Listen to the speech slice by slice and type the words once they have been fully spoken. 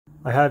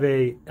I have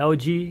a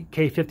LG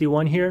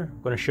K51 here.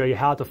 I'm going to show you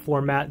how to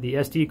format the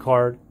SD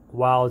card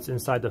while it's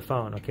inside the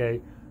phone, okay?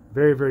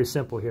 Very, very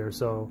simple here.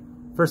 So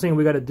first thing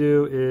we got to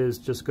do is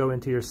just go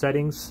into your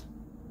settings.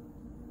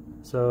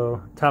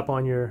 So tap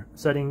on your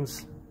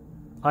settings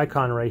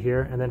icon right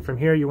here, and then from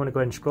here you want to go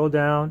ahead and scroll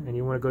down, and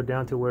you want to go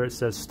down to where it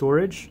says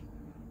storage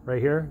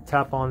right here.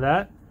 Tap on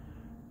that.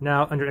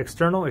 Now under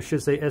external it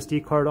should say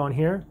SD card on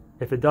here.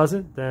 If it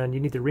doesn't, then you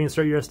need to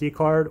reinsert your SD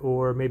card,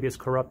 or maybe it's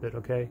corrupted,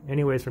 okay?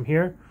 Anyways, from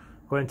here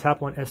go ahead and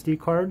tap on SD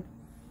card,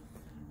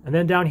 and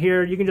then down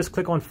here you can just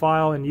click on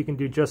file, and you can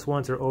do just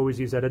once or always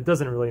use that. It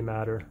doesn't really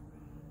matter.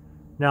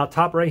 Now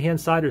top right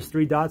hand side there's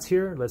three dots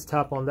here. Let's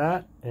tap on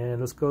that, and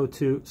let's go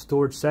to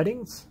storage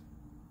settings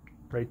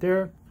right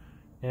there,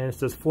 and it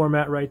says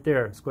format right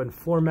there. Let's go ahead and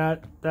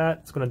format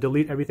that. It's going to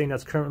delete everything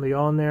that's currently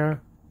on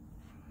there.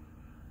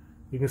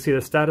 You can see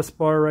the status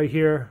bar right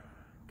here.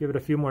 Give it a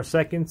few more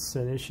seconds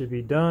and it should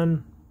be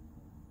done.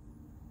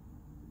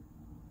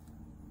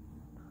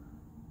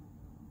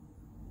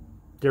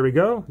 There we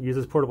go.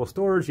 Uses portable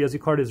storage. The SD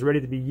card is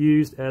ready to be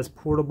used as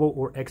portable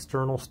or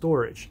external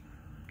storage.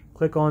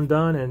 Click on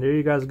done, and there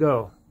you guys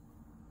go.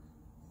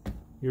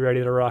 You're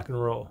ready to rock and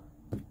roll.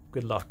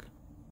 Good luck.